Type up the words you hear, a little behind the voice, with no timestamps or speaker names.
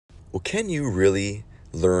Well, can you really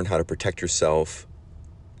learn how to protect yourself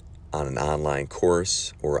on an online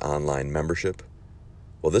course or online membership?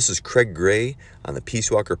 Well, this is Craig Gray on the Peace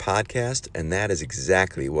Walker podcast, and that is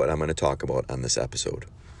exactly what I'm going to talk about on this episode.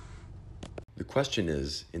 The question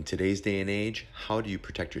is, in today's day and age, how do you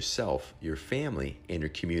protect yourself, your family, and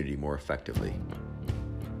your community more effectively?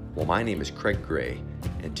 Well, my name is Craig Gray,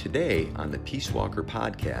 and today on the Peace Walker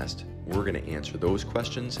podcast, we're going to answer those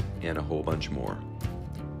questions and a whole bunch more.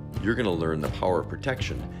 You're going to learn the power of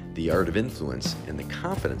protection, the art of influence, and the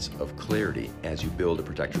confidence of clarity as you build a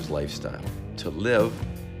protector's lifestyle to live,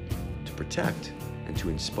 to protect, and to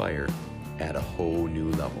inspire at a whole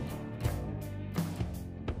new level.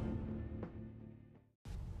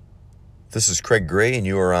 This is Craig Gray, and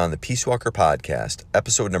you are on the Peace Walker podcast,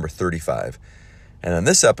 episode number 35. And on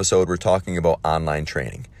this episode, we're talking about online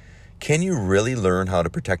training. Can you really learn how to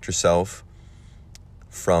protect yourself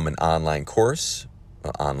from an online course, an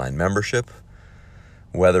online membership,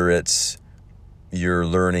 whether it's you're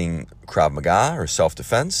learning Krav Maga or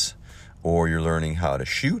self-defense, or you're learning how to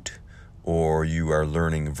shoot, or you are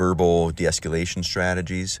learning verbal de-escalation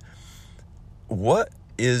strategies? What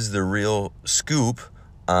is the real scoop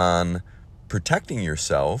on protecting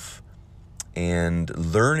yourself and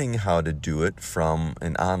learning how to do it from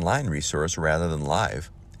an online resource rather than live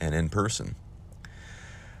and in person?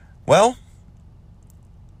 Well,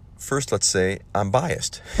 first, let's say I'm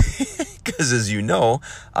biased because, as you know,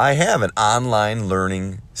 I have an online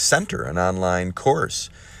learning center, an online course,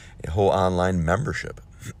 a whole online membership.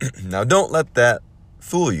 Now, don't let that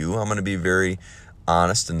fool you. I'm going to be very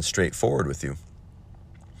honest and straightforward with you.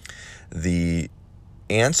 The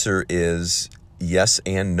answer is yes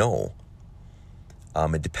and no.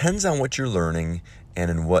 It depends on what you're learning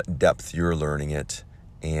and in what depth you're learning it.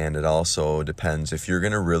 And it also depends if you're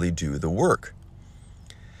going to really do the work.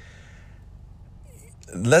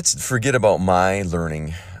 Let's forget about my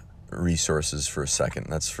learning resources for a second.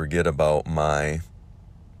 Let's forget about my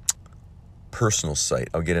personal site.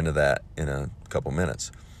 I'll get into that in a couple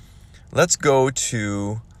minutes. Let's go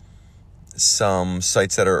to some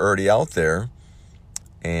sites that are already out there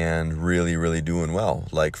and really, really doing well.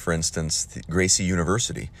 Like, for instance, Gracie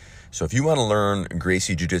University. So if you want to learn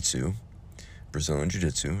Gracie Jiu-Jitsu, Brazilian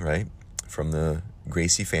Jiu-Jitsu, right, from the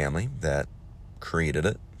Gracie family that created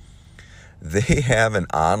it, they have an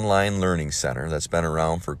online learning center that's been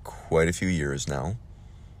around for quite a few years now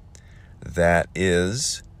that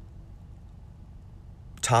is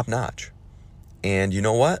top-notch. And you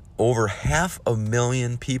know what? Over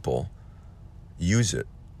 500,000 people use it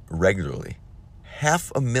regularly.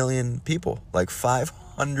 500,000 people, like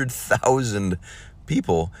 500,000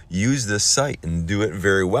 people use this site and do it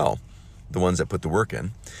very well, the ones that put the work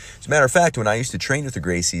in. As a matter of fact, when I used to train with the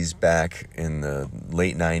Gracies back in the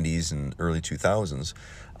late 90s and early 2000s,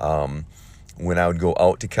 when I would go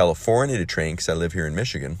out to California to train, because I live here in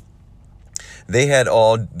Michigan, they had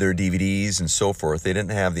all their DVDs and so forth. They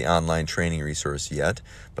didn't have the online training resource yet,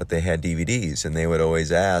 but they had DVDs, and they would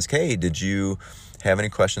always ask, hey, did you have any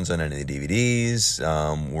questions on any of the DVDs?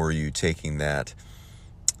 Were you taking that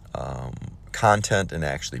content and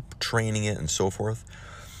actually training it and so forth?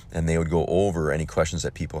 And they would go over any questions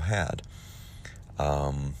that people had.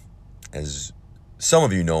 As some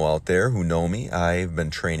of you know out there who know me, I've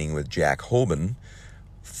been training with Jack Hoban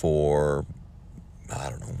for,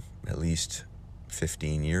 I don't know, at least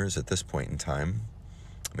 15 years at this point in time.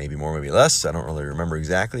 Maybe more, maybe less. I don't really remember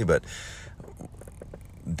exactly, but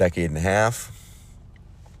a decade and a half.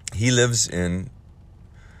 He lives in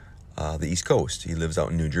the East Coast. He lives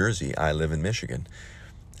out in New Jersey. I live in Michigan.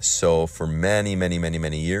 So for many, many, many,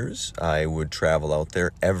 many years, I would travel out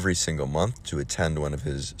there every single month to attend one of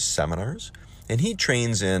his seminars. And he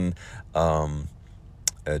trains in a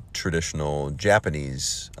traditional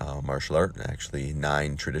Japanese martial art, actually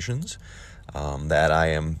 9 traditions, that I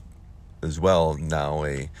am as well now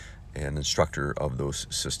an instructor of those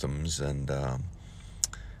systems and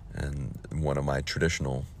one of my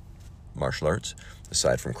traditional martial arts,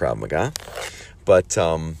 aside from Krav Maga. But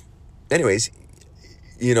anyways,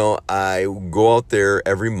 you know, I go out there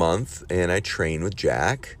every month and I train with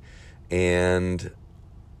Jack, and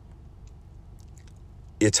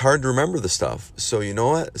it's hard to remember the stuff. So you know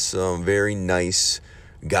what? Some very nice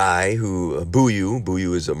guy who,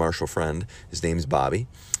 Buyu is a martial friend. His name's Bobby.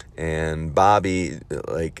 And Bobby,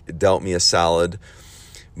 dealt me a solid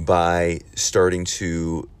by starting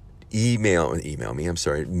to mail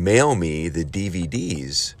me the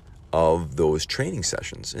DVDs of those training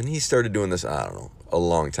sessions. And he started doing this, I don't know, a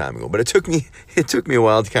long time ago. But it took me a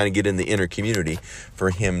while to kind of get in the inner community for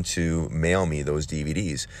him to mail me those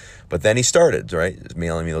DVDs. But then he started, right,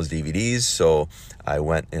 mailing me those DVDs. So I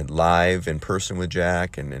went live in person with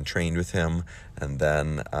Jack and trained with him. And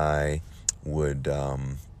then I would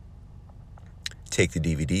take the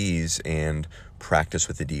DVDs and practice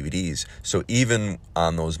with the DVDs. So even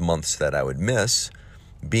on those months that I would miss,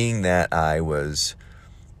 being that I was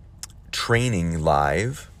training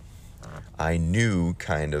live, I knew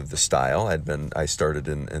kind of the style. I started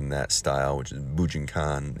in that style, which is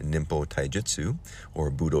Bujinkan Nimpo Taijutsu,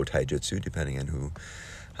 or Budo Taijutsu, depending on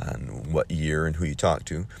what year and who you talk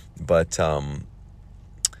to. But I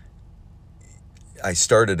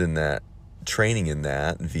started in that, training in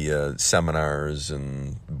that via seminars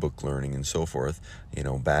and book learning and so forth,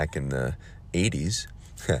 back in the 80s.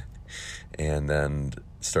 And then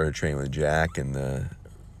started training with Jack in the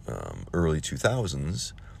early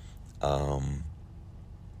 2000s. I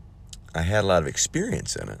had a lot of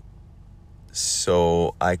experience in it,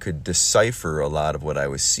 so I could decipher a lot of what I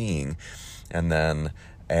was seeing. And then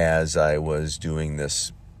as I was doing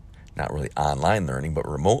this, not really online learning, but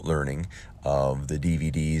remote learning of the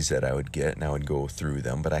DVDs that I would get, and I would go through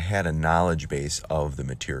them, but I had a knowledge base of the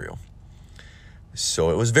material. So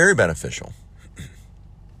it was very beneficial.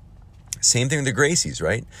 Same thing with the Gracies,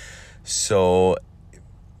 right? So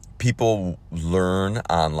people learn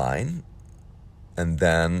online, and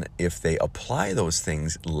then if they apply those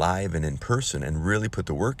things live and in person and really put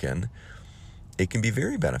the work in, it can be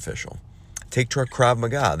very beneficial. Take Krav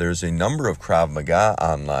Maga. There's a number of Krav Maga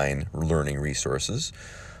online learning resources,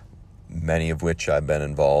 many of which I've been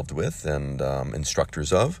involved with and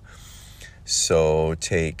instructors of. So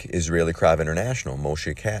take Israeli Krav International,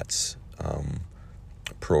 Moshe Katz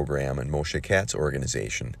program and Moshe Katz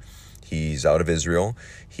organization. He's out of Israel.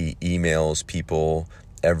 He emails people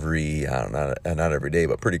not every day,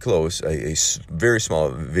 but pretty close, a very small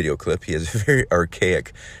video clip. He has a very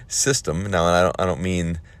archaic system. Now, I don't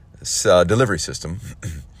mean delivery system,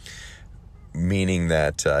 meaning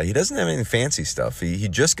that he doesn't have any fancy stuff. He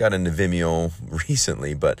just got into Vimeo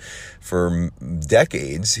recently, but for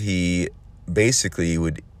decades, he basically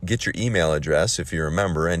would get your email address, if you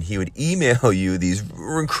remember, and he would email you these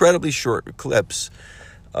incredibly short clips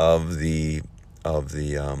of the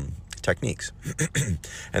techniques.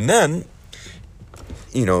 And then,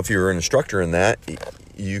 if you were an instructor in that,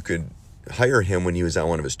 you could hire him when he was on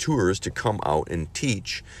one of his tours to come out and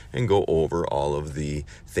teach and go over all of the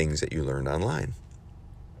things that you learned online.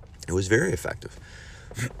 It was very effective.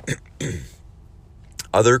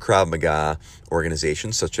 Other Krav Maga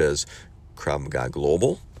organizations, such as Krav Maga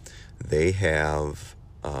Global, they have,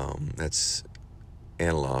 that's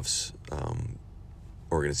Anilov's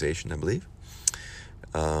organization, I believe.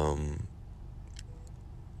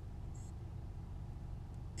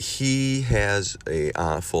 He has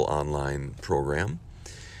a full online program.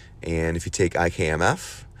 And if you take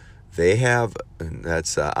IKMF, they have,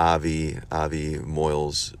 that's Avi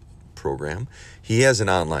Moyle's program. He has an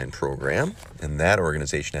online program, and that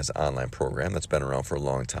organization has an online program that's been around for a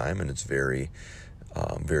long time, and it's very,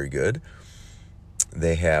 very good.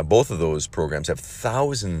 They have, both of those programs have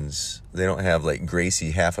thousands. They don't have like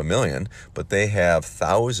Gracie 500,000, but they have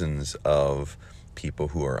thousands of people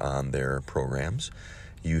who are on their programs.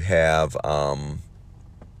 You have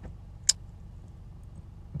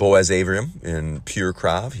Boaz Avram in Pure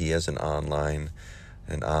Krav. He has an online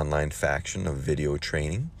faction of video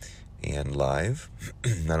training and live.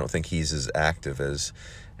 I don't think he's as active as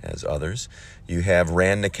others. You have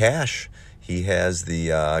Rand Nakash. He has the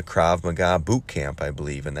Krav Maga Boot Camp, I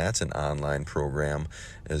believe, and that's an online program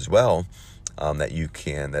as well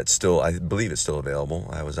that's still, I believe it's still available.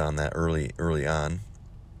 I was on that early on.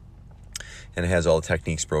 And it has all the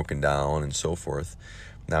techniques broken down and so forth.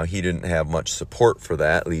 Now, he didn't have much support for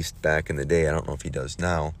that, at least back in the day. I don't know if he does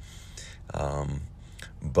now.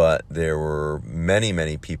 But there were many,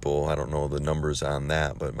 many people, I don't know the numbers on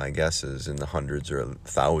that, but my guess is in the hundreds or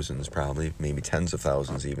thousands probably, maybe tens of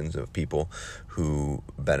thousands even, of people who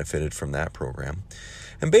benefited from that program.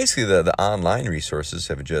 And basically the online resources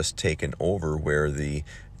have just taken over where the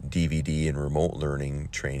DVD and remote learning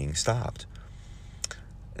training stopped.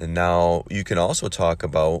 And now you can also talk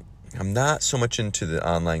about, I'm not so much into the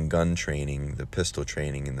online gun training, the pistol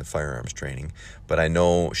training, and the firearms training, but I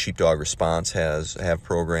know Sheepdog Response have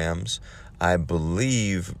programs. I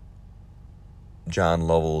believe John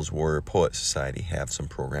Lovell's Warrior Poet Society have some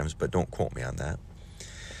programs, but don't quote me on that.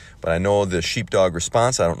 But I know the Sheepdog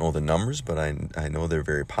Response, I don't know the numbers, but I know they're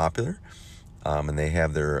very popular, and they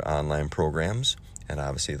have their online programs and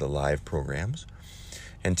obviously the live programs.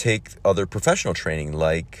 and take other professional training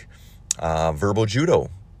like verbal judo,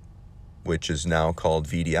 which is now called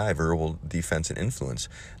VDI, Verbal Defense and Influence.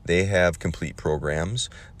 They have complete programs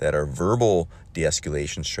that are verbal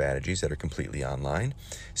de-escalation strategies that are completely online.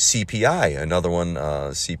 CPI, another one,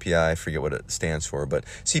 CPI, I forget what it stands for, but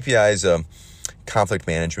CPI is a conflict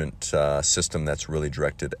management system that's really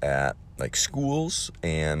directed at like schools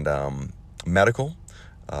and medical,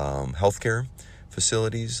 healthcare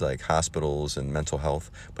facilities like hospitals and mental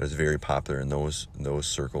health, but it's very popular in those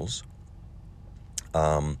circles.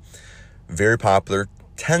 Very popular,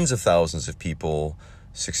 tens of thousands of people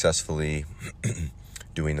successfully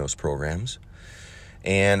doing those programs.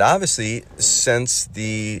 And obviously, since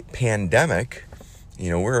the pandemic,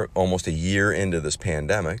 we're almost a year into this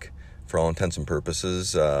pandemic. For all intents and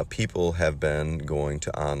purposes, people have been going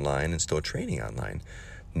to online and still training online.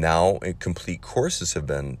 Now, complete courses have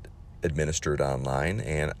been administered online,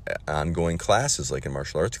 and ongoing classes, like in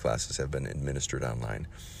martial arts classes, have been administered online.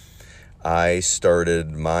 I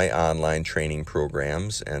started my online training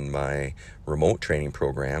programs and my remote training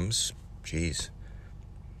programs. Geez,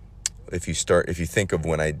 if you think of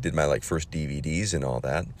when I did my first DVDs and all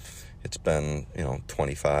that, it's been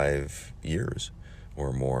 25 years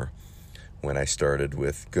or more when I started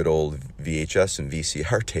with good old VHS and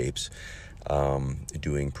VCR tapes,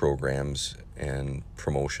 doing programs and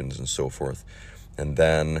promotions and so forth, and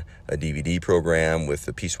then a DVD program with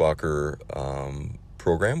the Peace Walker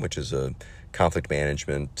program, which is a conflict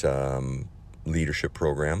management leadership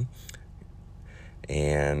program.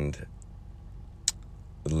 And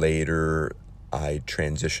later I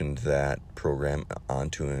transitioned that program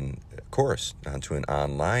onto an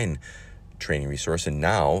online training resource. And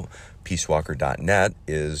now peacewalker.net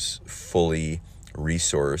is fully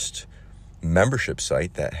resourced membership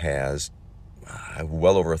site that has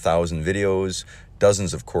well over 1,000 videos,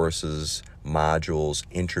 dozens of courses, modules,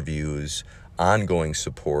 interviews, ongoing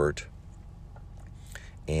support,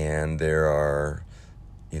 and there are,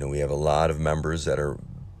 we have a lot of members that are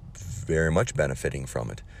very much benefiting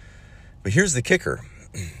from it. But here's the kicker.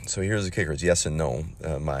 It's yes and no.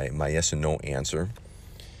 My yes and no answer.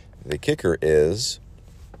 The kicker is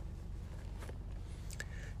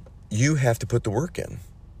you have to put the work in.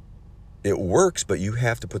 It works, but you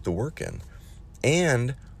have to put the work in.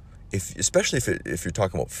 And especially if you're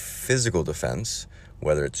talking about physical defense,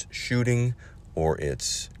 whether it's shooting or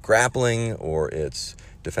it's grappling or it's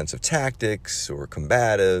defensive tactics or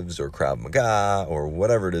combatives or Krav Maga or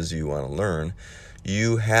whatever it is you want to learn,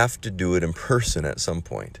 you have to do it in person at some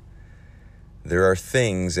point. There are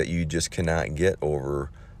things that you just cannot get over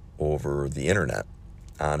the internet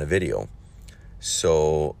on a video.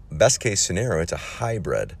 So best case scenario, it's a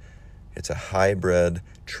hybrid. It's a hybrid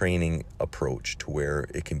training approach to where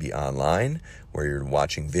it can be online, where you're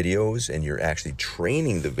watching videos and you're actually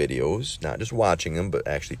training the videos, not just watching them, but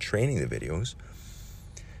actually training the videos.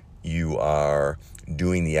 You are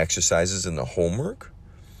doing the exercises and the homework.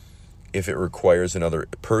 If it requires another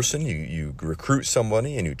person, you recruit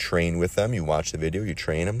somebody and you train with them. You watch the video, you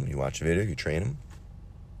train them. You watch the video, you train them.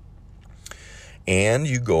 And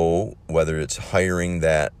you go, whether it's hiring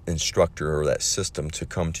that instructor or that system to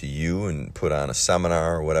come to you and put on a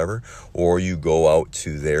seminar or whatever, or you go out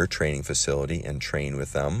to their training facility and train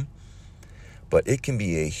with them. But it can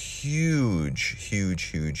be a huge, huge,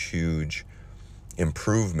 huge, huge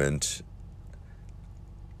improvement,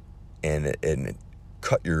 and it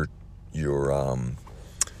cut your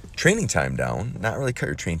training time down. Not really cut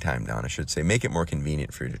your training time down, I should say. Make it more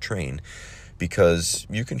convenient for you to train, because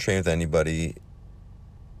you can train with anybody.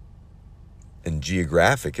 And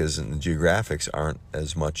geographics aren't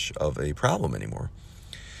as much of a problem anymore.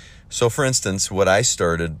 So, for instance, what I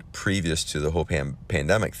started previous to the whole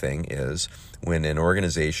pandemic thing is when an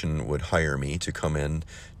organization would hire me to come in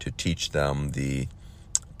to teach them the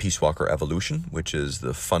Peace Walker Evolution, which is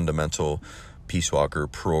the fundamental Peace Walker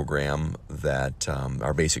program that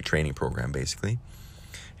our basic training program, basically.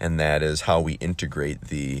 And that is how we integrate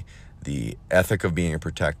the ethic of being a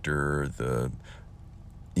protector, the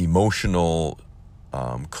emotional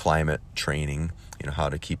climate training, how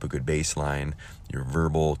to keep a good baseline, your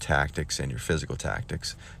verbal tactics and your physical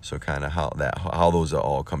tactics. So kind of how those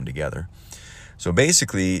all come together. So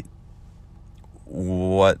basically,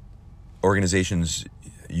 what organizations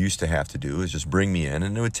used to have to do is just bring me in,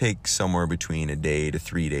 and it would take somewhere between a day to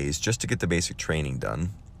 3 days just to get the basic training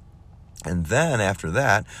done. And then after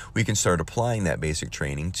that, we can start applying that basic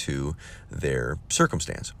training to their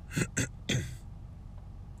circumstance.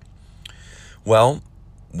 Well,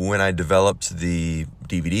 when I developed the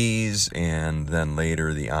DVDs and then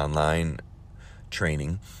later the online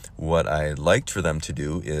training, what I liked for them to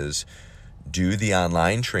do is do the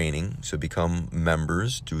online training. So become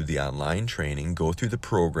members, do the online training, go through the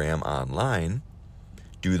program online,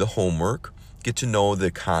 do the homework, get to know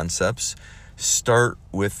the concepts, start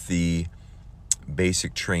with the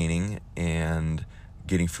basic training and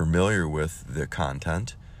getting familiar with the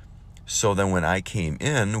content. So then when I came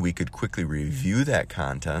in, we could quickly review that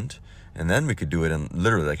content, and then we could do it in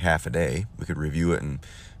literally like half a day. We could review it in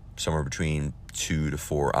somewhere between 2 to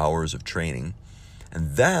 4 hours of training.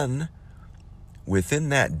 And then within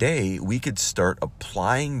that day, we could start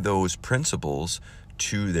applying those principles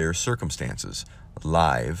to their circumstances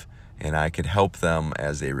live, and I could help them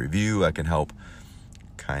as they review. I can help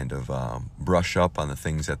kind of brush up on the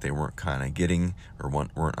things that they weren't kind of getting or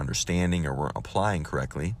weren't understanding or weren't applying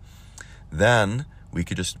correctly. Then we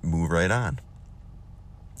could just move right on.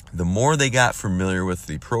 The more they got familiar with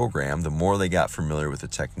the program, the more they got familiar with the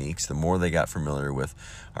techniques, the more they got familiar with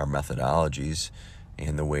our methodologies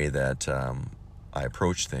and the way that I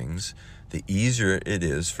approach things, the easier it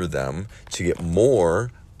is for them to get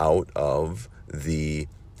more out of the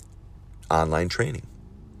online training.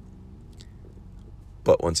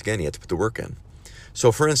 But once again, you have to put the work in.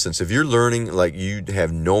 So for instance, if you're learning, like you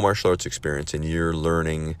have no martial arts experience and you're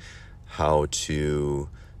learning how to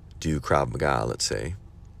do Krav Maga, let's say,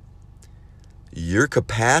 your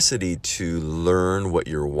capacity to learn what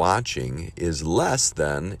you're watching is less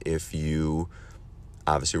than if you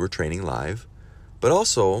obviously were training live, but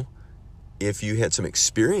also if you had some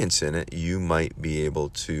experience in it, you might be able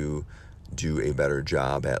to do a better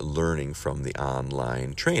job at learning from the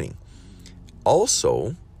online training.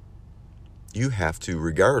 Also, you have to,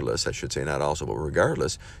 regardless, I should say not also, but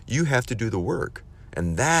regardless, you have to do the work.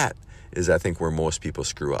 And that is, I think, where most people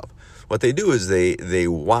screw up. What they do is they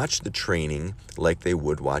watch the training like they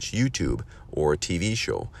would watch YouTube or a TV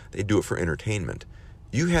show. They do it for entertainment.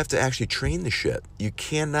 You have to actually train the shit. You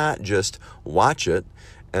cannot just watch it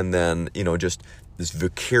and then, just this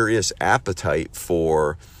voracious appetite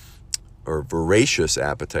for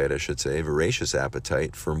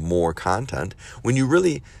more content when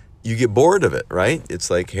you get bored of it, right? It's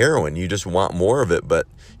like heroin. You just want more of it, but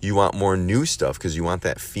you want more new stuff because you want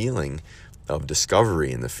that feeling of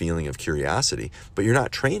discovery and the feeling of curiosity, but you're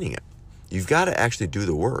not training it. You've got to actually do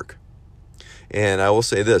the work. And I will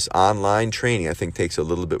say this, online training, I think, takes a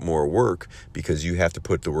little bit more work because you have to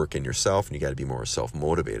put the work in yourself and you got to be more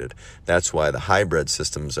self-motivated. That's why the hybrid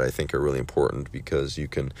systems, I think, are really important because you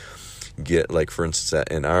can get, like, for instance,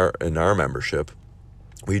 in our membership,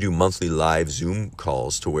 we do monthly live Zoom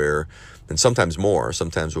calls to where, and sometimes more,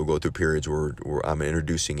 sometimes we'll go through periods where I'm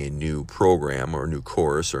introducing a new program or a new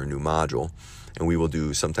course or a new module, and we will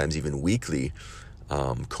do sometimes even weekly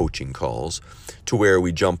coaching calls to where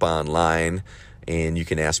we jump online and you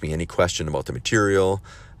can ask me any question about the material.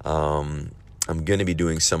 I'm going to be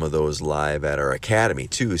doing some of those live at our academy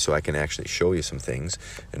too, so I can actually show you some things.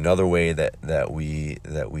 Another way that we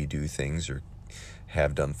do things or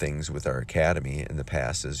have done things with our academy in the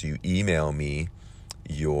past is you email me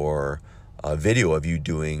your video of you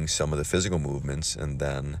doing some of the physical movements, and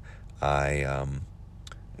then I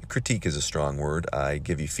critique is a strong word. I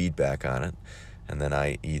give you feedback on it, and then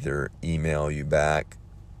I either email you back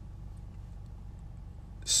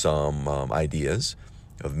some ideas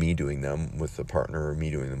of me doing them with a partner or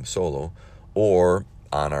me doing them solo, or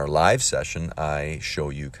on our live session, I show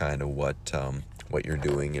you kind of what you're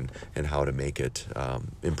doing and how to make it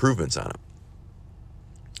improvements on it.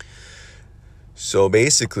 So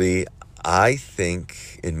basically, I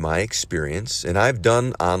think in my experience, and I've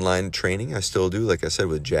done online training, I still do, like I said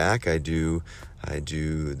with Jack, I do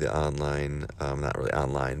the online, not really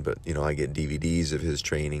online, but I get DVDs of his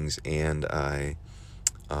trainings, and I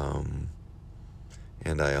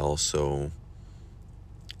also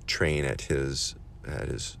train at his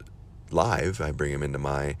live. I bring him into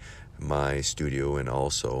my studio, and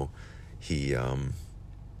also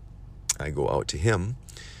I go out to him.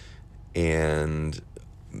 And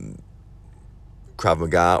Krav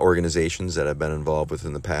Maga organizations that I've been involved with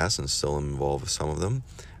in the past and still am involved with some of them,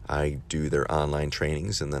 I do their online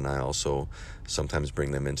trainings, and then I also sometimes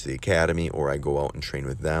bring them into the academy, or I go out and train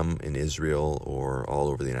with them in Israel or all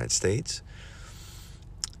over the United States.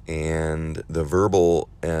 And the verbal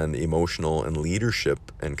and emotional and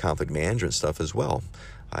leadership and conflict management stuff as well.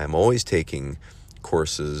 I am always taking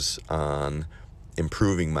courses on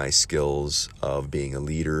improving my skills of being a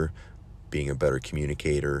leader, being a better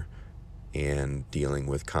communicator, and dealing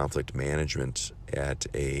with conflict management at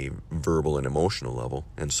a verbal and emotional level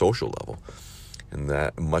and social level. And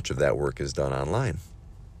that much of that work is done online.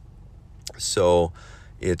 So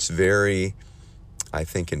it's very, I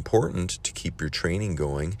think, important to keep your training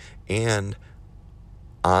going. And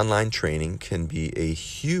online training can be a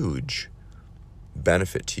huge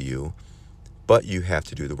benefit to you, but you have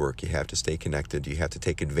to do the work. You have to stay connected. You have to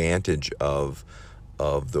take advantage of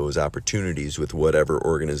those opportunities with whatever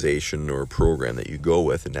organization or program that you go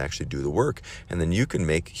with and actually do the work. And then you can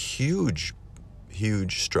make huge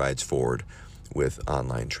strides forward with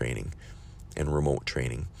online training and remote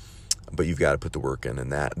training. But you've got to put the work in,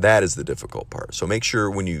 and that is the difficult part. So make sure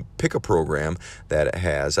when you pick a program that it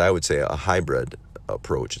has, I would say, a hybrid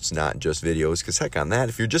approach. It's not just videos, because heck on that,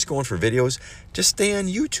 if you're just going for videos, just stay on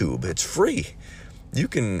YouTube. It's free. You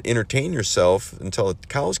can entertain yourself until the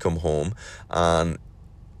cows come home on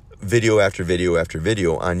video after video after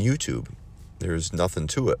video on YouTube. There's nothing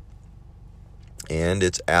to it. And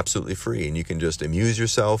it's absolutely free, and you can just amuse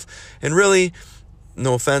yourself. And really,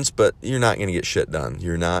 no offense, but you're not going to get shit done.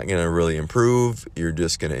 You're not going to really improve. You're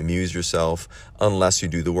just going to amuse yourself unless you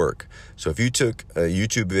do the work. So if you took a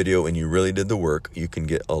YouTube video and you really did the work, you can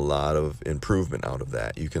get a lot of improvement out of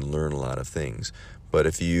that. You can learn a lot of things. But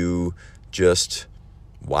if you just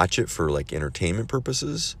watch it for like entertainment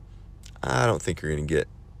purposes, I don't think you're going to get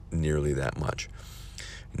nearly that much.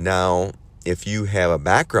 Now, if you have a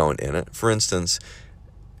background in it, for instance,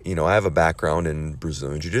 I have a background in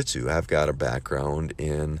Brazilian Jiu-Jitsu. I've got a background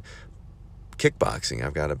in kickboxing.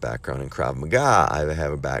 I've got a background in Krav Maga. I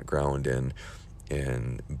have a background in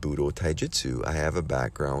Budo Taijutsu. I have a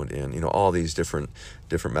background in, all these different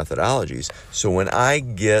methodologies. So when I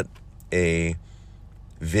get a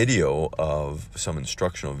video of some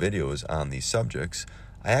instructional videos on these subjects,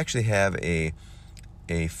 I actually have a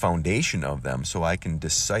foundation of them so I can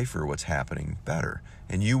decipher what's happening better.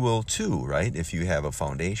 And you will too, right? If you have a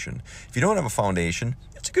foundation. If you don't have a foundation,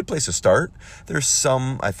 it's a good place to start. There's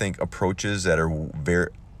some, I think, approaches that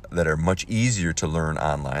are much easier to learn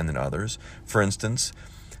online than others. For instance,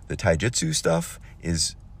 the Taijutsu stuff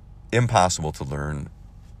is impossible to learn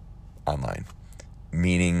online.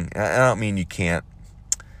 Meaning, I don't mean you can't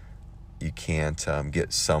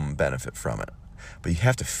get some benefit from it, but you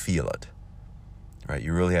have to feel it. Right?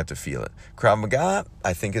 You really have to feel it. Krav Maga,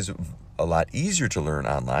 I think, is a lot easier to learn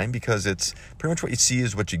online because it's pretty much what you see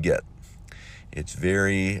is what you get. It's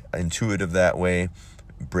very intuitive that way.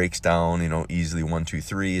 Breaks down, easily 1, 2,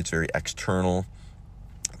 3. It's very external.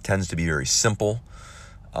 It tends to be very simple.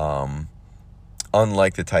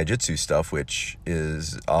 Unlike the Taijutsu stuff, which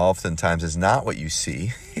is oftentimes is not what you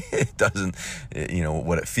see. It doesn't,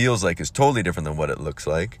 what it feels like is totally different than what it looks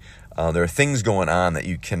like. There are things going on that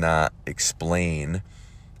you cannot explain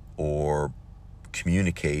or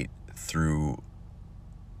communicate through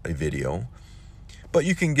a video, but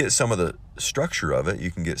you can get some of the structure of it. You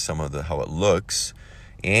can get some of how it looks,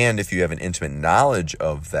 and if you have an intimate knowledge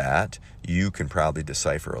of that, you can probably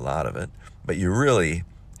decipher a lot of it, but you really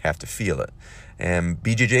have to feel it. And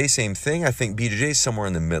BJJ, same thing. I think BJJ is somewhere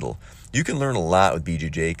in the middle. You can learn a lot with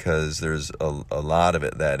BJJ because there's a lot of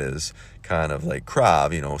it that is kind of like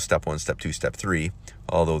Krav, step 1, step 2, step 3,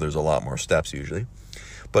 although there's a lot more steps usually.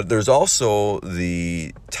 But there's also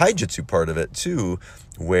the Taijutsu part of it too,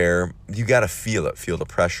 where you got to feel it, feel the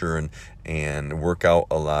pressure and work out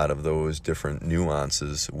a lot of those different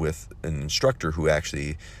nuances with an instructor who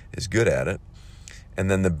actually is good at it. And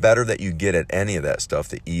then the better that you get at any of that stuff,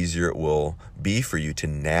 the easier it will be for you to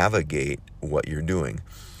navigate what you're doing.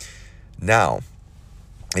 Now,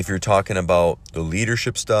 if you're talking about the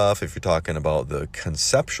leadership stuff, if you're talking about the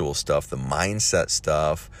conceptual stuff, the mindset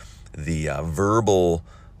stuff, the verbal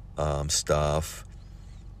stuff,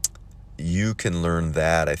 you can learn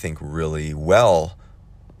that, I think, really well,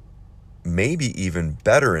 maybe even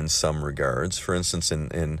better in some regards. For instance,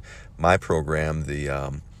 in my program,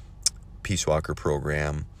 the Peace Walker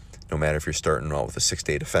program, no matter if you're starting out with a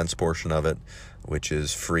 6-day defense portion of it, which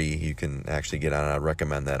is free, you can actually get on. I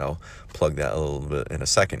recommend that. I'll plug that a little bit in a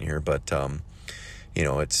second here, but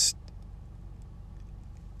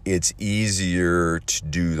it's easier to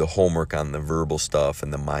do the homework on the verbal stuff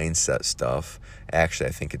and the mindset stuff. Actually,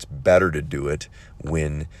 I think it's better to do it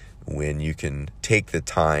when you can take the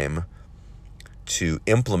time to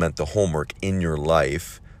implement the homework in your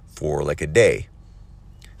life for like a day.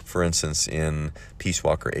 For instance, in Peace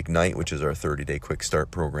Walker Ignite, which is our 30-day quick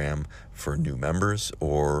start program for new members,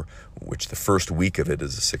 or which the first week of it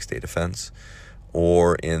is a 6-day defense,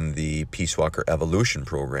 or in the Peace Walker Evolution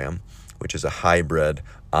program, which is a hybrid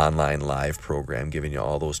online live program giving you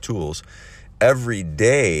all those tools. Every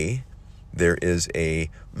day there is a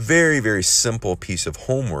very, very simple piece of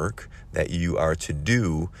homework that you are to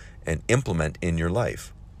do and implement in your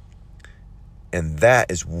life. And that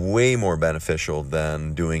is way more beneficial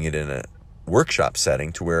than doing it in a workshop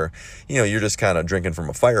setting to where, you're just kind of drinking from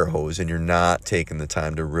a fire hose and you're not taking the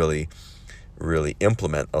time to really really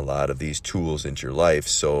implement a lot of these tools into your life.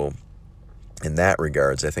 So in that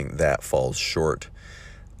regards, I think that falls short.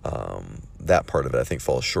 That part of it, I think,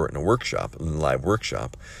 falls short in a live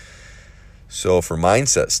workshop. So for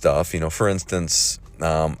mindset stuff, for instance,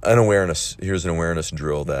 here's an awareness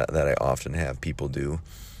drill that I often have people do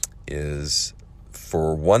is,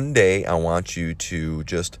 for one day, I want you to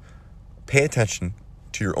just pay attention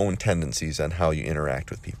to your own tendencies and how you interact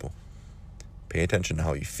with people. Pay attention to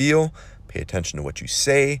how you feel, pay attention to what you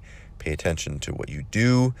say, pay attention to what you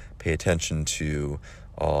do, pay attention to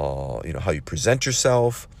how you present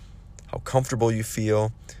yourself, how comfortable you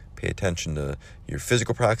feel, pay attention to your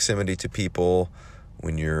physical proximity to people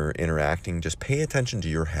when you're interacting. Just pay attention to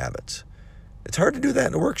your habits. It's hard to do that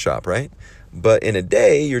in a workshop, right? But in a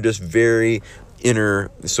day, you're just very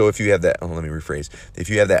so if you have that, let me rephrase.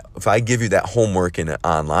 If I give you that homework in an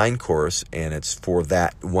online course and it's for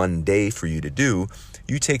that one day for you to do,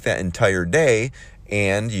 you take that entire day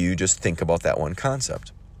and you just think about that one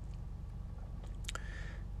concept,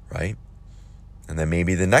 right? And then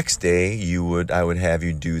maybe the next day I would have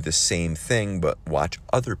you do the same thing, but watch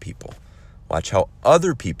other people. Watch how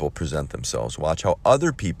other people present themselves. Watch how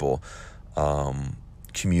other people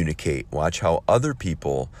communicate. Watch how other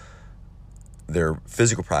people, their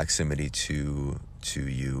physical proximity to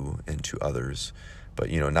you and to others. But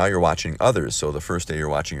now you're watching others. So the first day you're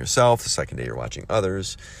watching yourself, the second day you're watching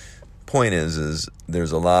others. Point is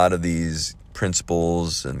there's a lot of these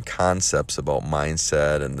principles and concepts about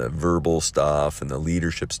mindset and the verbal stuff and the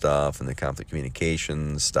leadership stuff and the conflict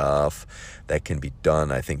communication stuff that can be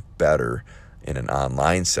done, I think, better in an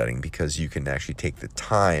online setting, because you can actually take the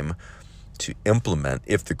time to implement.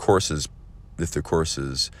 If the course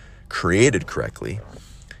is created correctly,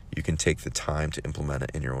 you can take the time to implement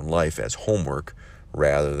it in your own life as homework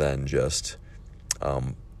rather than just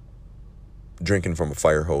drinking from a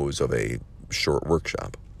fire hose of a short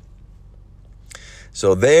workshop.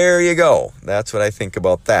 So there you go. That's what I think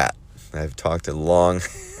about that. I've talked a long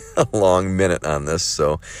minute on this,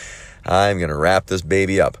 so I'm going to wrap this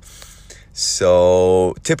baby up.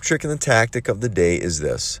 So tip, trick, and the tactic of the day is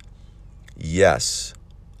this. Yes,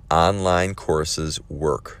 online courses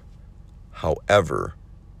work. However,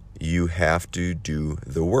 you have to do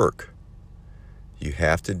the work. You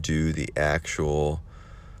have to do the actual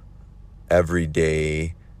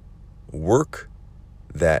everyday work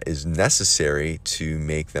that is necessary to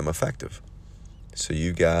make them effective. So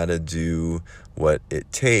you got to do what it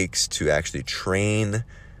takes to actually train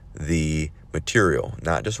the material,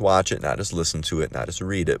 not just watch it, not just listen to it, not just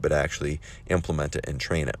read it, but actually implement it and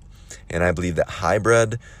train it. And I believe that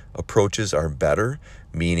hybrid approaches are better,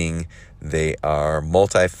 meaning they are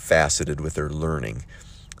multifaceted with their learning.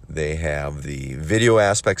 They have the video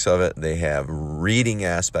aspects of it. They have reading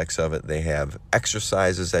aspects of it. They have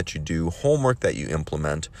exercises that you do, homework that you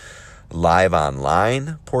implement, live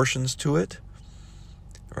online portions to it,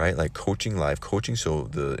 right? Like live coaching, so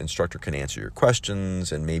the instructor can answer your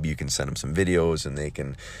questions, and maybe you can send them some videos and they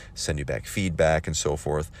can send you back feedback and so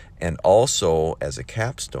forth. And also, as a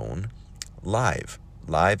capstone, live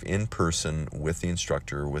in person with the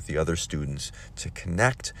instructor, with the other students, to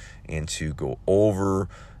connect and to go over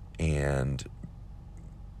and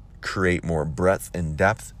create more breadth and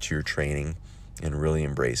depth to your training and really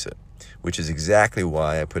embrace it, which is exactly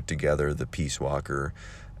why I put together the Peace Walker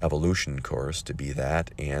Evolution course to be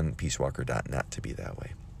that, and peacewalker.net to be that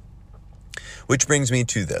way. Which brings me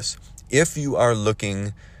to this. If you are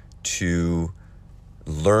looking to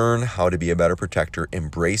learn how to be a better protector,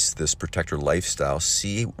 embrace this protector lifestyle,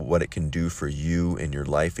 see what it can do for you in your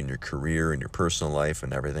life, in your career, in your personal life,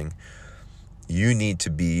 and everything, you need to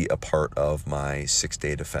be a part of my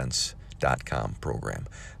 6daydefense.com program.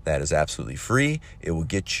 That is absolutely free. It will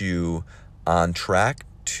get you on track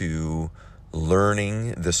to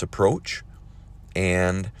learning this approach,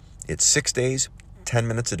 and it's 6 days, 10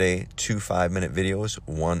 minutes a day, 2 5-minute videos.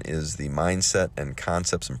 One is the mindset and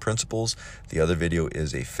concepts and principles. The other video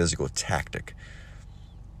is a physical tactic.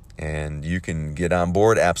 And you can get on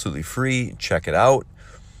board absolutely free, check it out,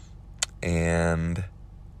 and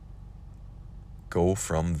go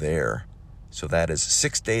from there. So that is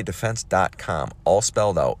 6daydefense.com, all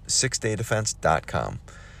spelled out, 6daydefense.com.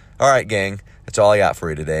 All right, gang, that's all I got for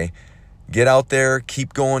you today. Get out there,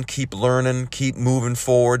 keep going, keep learning, keep moving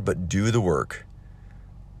forward, but do the work.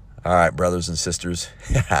 All right, brothers and sisters,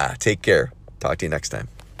 take care. Talk to you next time.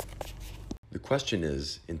 The question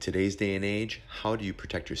is, in today's day and age, how do you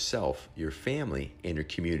protect yourself, your family, and your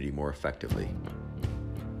community more effectively?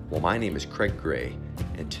 Well, my name is Craig Gray,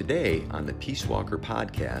 and today on the Peace Walker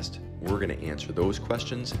podcast, we're going to answer those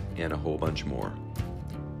questions and a whole bunch more.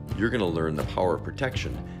 You're going to learn the power of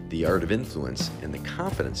protection, the art of influence, and the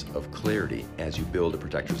confidence of clarity as you build a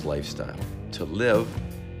protector's lifestyle to live,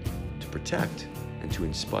 to protect, and to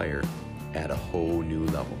inspire at a whole new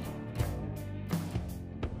level.